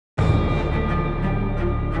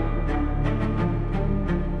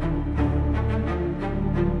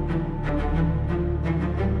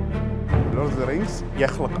Rings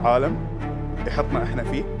يخلق عالم يحطنا احنا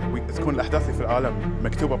فيه وتكون الاحداث اللي في العالم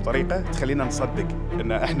مكتوبه بطريقه تخلينا نصدق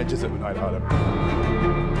ان احنا جزء من هاي العالم.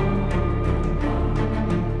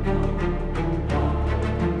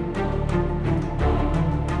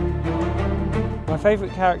 My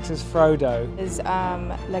favourite character is Frodo. Is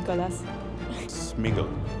Legolas. Smeagol.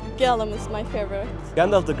 Gollum is my favorite.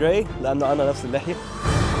 Gandalf the Grey لأنه أنا نفس اللحية.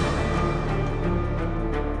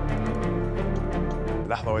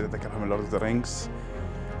 لحظة وايد أتذكرها من Lord of the Rings.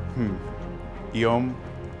 يوم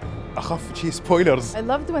أخاف شي spoilers. I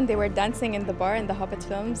loved when they were dancing in the bar in the Hobbit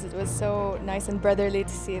films. It was so nice and brotherly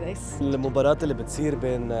to see this. المباراة اللي بتصير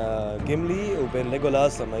بين جيملي وبين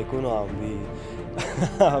ليجولاس لما يكونوا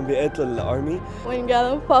عم بيقتلوا الارمي. When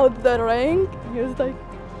Gollum found the ring, he was like.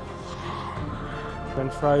 When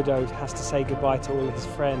Frodo has to say goodbye to all of his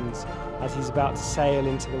friends as he's about to sail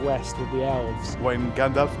into the west with the elves. When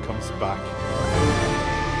Gandalf comes back.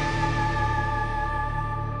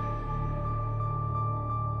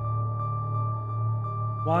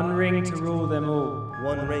 One ring to rule them all.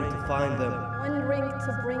 One ring to find them. One ring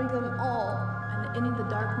to bring them all, and in the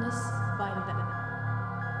darkness bind them.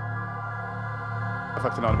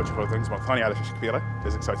 اتفقت ان انا بشوف Lord of the Rings مرة ثانية على شاشة كبيرة.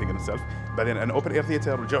 It's exciting in itself. بعدين an open air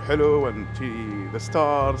theatre والجو حلو and the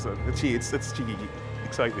stars and it's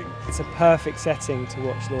exciting. It's a perfect setting to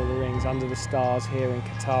watch Lord of the Rings under the stars here in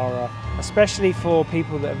Katara, especially for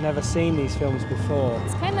people that have never seen these films before.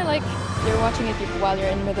 It's kind of like you're watching it while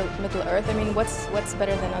you're in Middle Earth. I mean, what's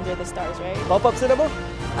better than Under the Stars, right? Pop-up cinema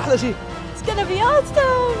أحلى شيء. It's gonna be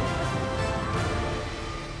awesome!